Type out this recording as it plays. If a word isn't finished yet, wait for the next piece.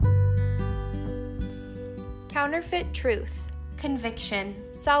counterfeit truth, conviction,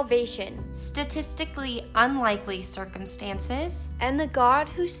 salvation, statistically unlikely circumstances, and the God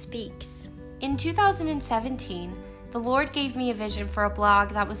who speaks. In 2017, the Lord gave me a vision for a blog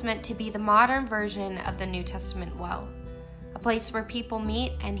that was meant to be the modern version of the New Testament well, a place where people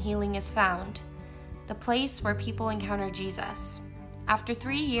meet and healing is found, the place where people encounter Jesus. After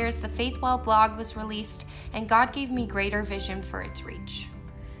 3 years, the Faithwell blog was released, and God gave me greater vision for its reach.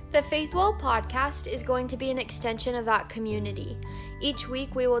 The Faithwell podcast is going to be an extension of that community. Each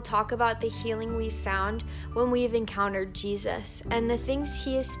week we will talk about the healing we've found when we've encountered Jesus and the things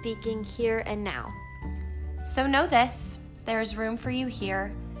he is speaking here and now. So know this, there is room for you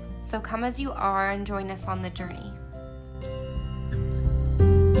here, so come as you are and join us on the journey.